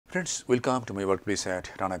Friends, welcome to my workplace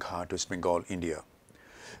at Ranaghat, West Bengal, India.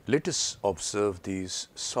 Let us observe this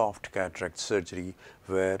soft cataract surgery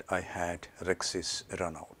where I had Rhexis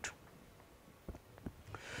run out.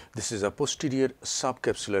 This is a posterior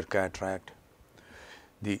subcapsular cataract.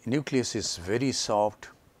 The nucleus is very soft,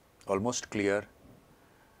 almost clear,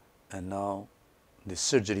 and now the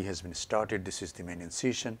surgery has been started. This is the main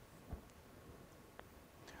incision.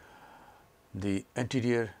 The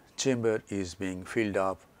anterior chamber is being filled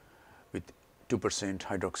up with 2%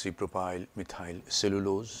 hydroxypropyl methyl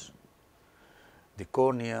cellulose. The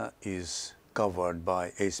cornea is covered by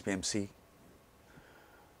HPMC.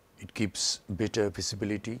 It gives better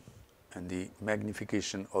visibility and the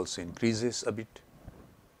magnification also increases a bit.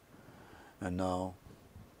 And now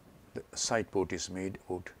the side port is made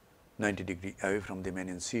about 90 degrees away from the main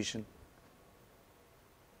incision.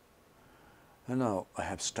 And now I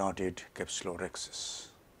have started capsulorhexis.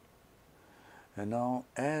 And now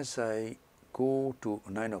as I go to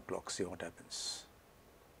 9 o'clock, see what happens.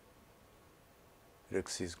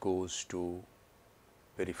 Rhexis goes to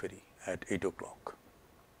periphery at 8 o'clock.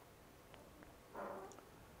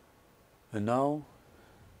 And now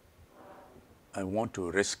I want to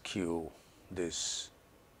rescue this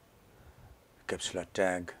capsular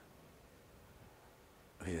tag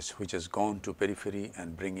which has gone to periphery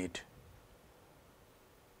and bring it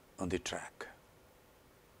on the track.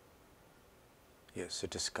 Yes,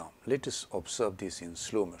 it has come. Let us observe this in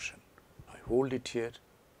slow motion. I hold it here.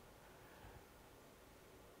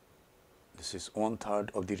 This is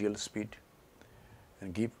 1/3 of the real speed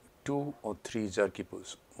and give 2 or 3 jerky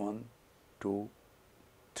pulls. 1, 2,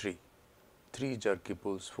 3. 3 jerky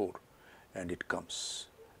pulls, 4, and it comes.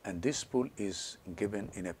 And this pull is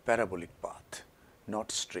given in a parabolic path,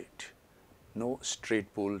 not straight. No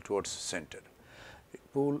straight pull towards center.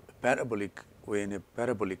 Pull parabolic way in a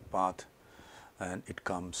parabolic path, and it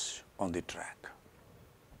comes on the track.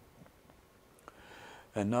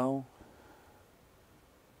 And now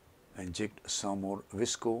I inject some more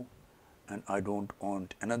visco, and I don't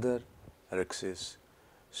want another Rhexis,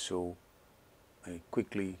 so I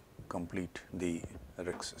quickly complete the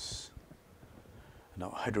Rhexis. Now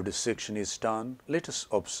hydrodissection is done. Let us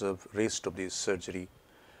observe rest of this surgery.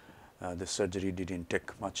 The surgery didn't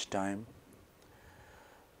take much time,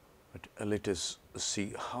 but let us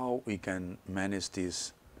see how we can manage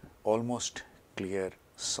this almost clear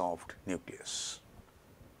soft nucleus.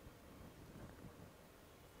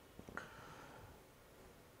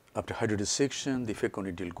 After hydrodissection, the phaco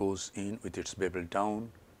needle goes in with its bevel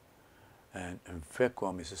down and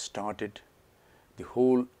vacuum is started. The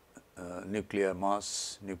whole nuclear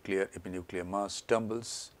epinuclear mass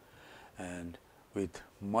tumbles, and with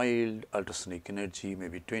mild ultrasonic energy,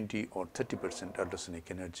 maybe 20 or 30%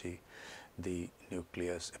 ultrasonic energy, the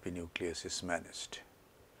epinucleus is managed.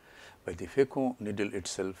 By the phaco needle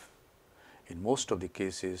itself, in most of the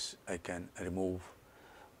cases, I can remove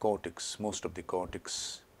most of the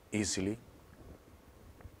cortex easily,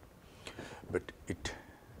 but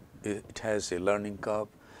it has a learning curve,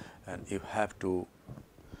 and you have to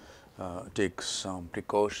take some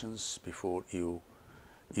precautions before you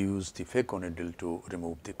use the phaco needle to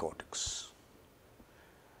remove the cortex.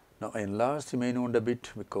 Now I enlarge the main wound a bit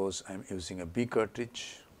because I am using a B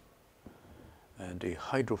cartridge, and a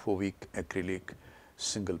hydrophobic acrylic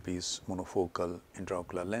single piece monofocal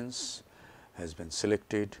intraocular lens has been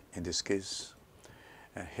selected in this case,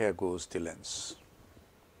 and here goes the lens.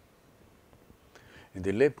 In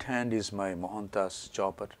the left hand is my Mohanta's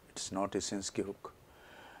chopper. It's not a Sinski hook,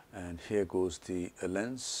 and here goes the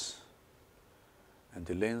lens, and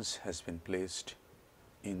the lens has been placed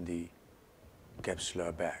in the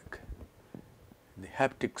capsular bag. The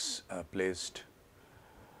haptics are placed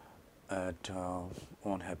at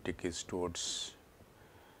one haptic is towards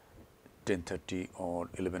 10:30 or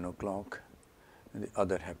 11 o'clock, and the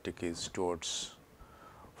other haptic is towards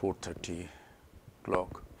 4:30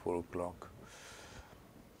 o'clock, 4 o'clock.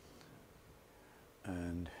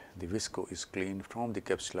 And the visco is cleaned from the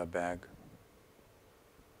capsular bag,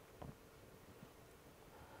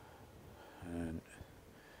 and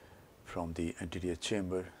from the anterior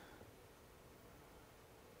chamber.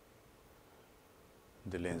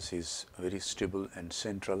 The lens is very stable and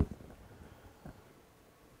central.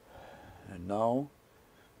 And now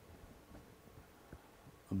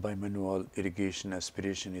bimanual irrigation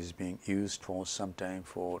aspiration is being used for some time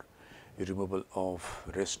for removal of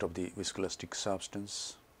rest of the viscoelastic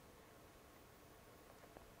substance.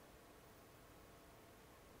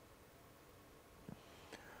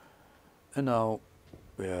 And now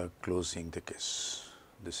we are closing the case.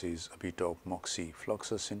 This is a bit of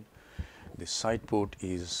moxifloxacin. The side port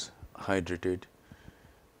is hydrated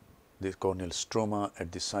The corneal stroma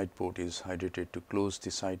at the side port is hydrated to close the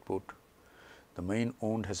side port. The main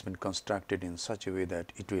wound has been constructed in such a way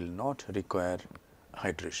that it will not require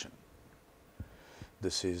hydration.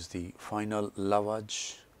 This is the final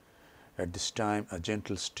lavage. At this time, a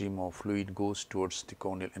gentle stream of fluid goes towards the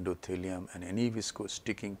corneal endothelium, and any viscose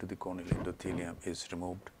sticking to the corneal endothelium is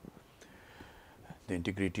removed. The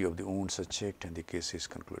integrity of the wounds are checked and the case is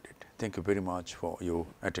concluded. Thank you very much for your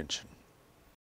attention.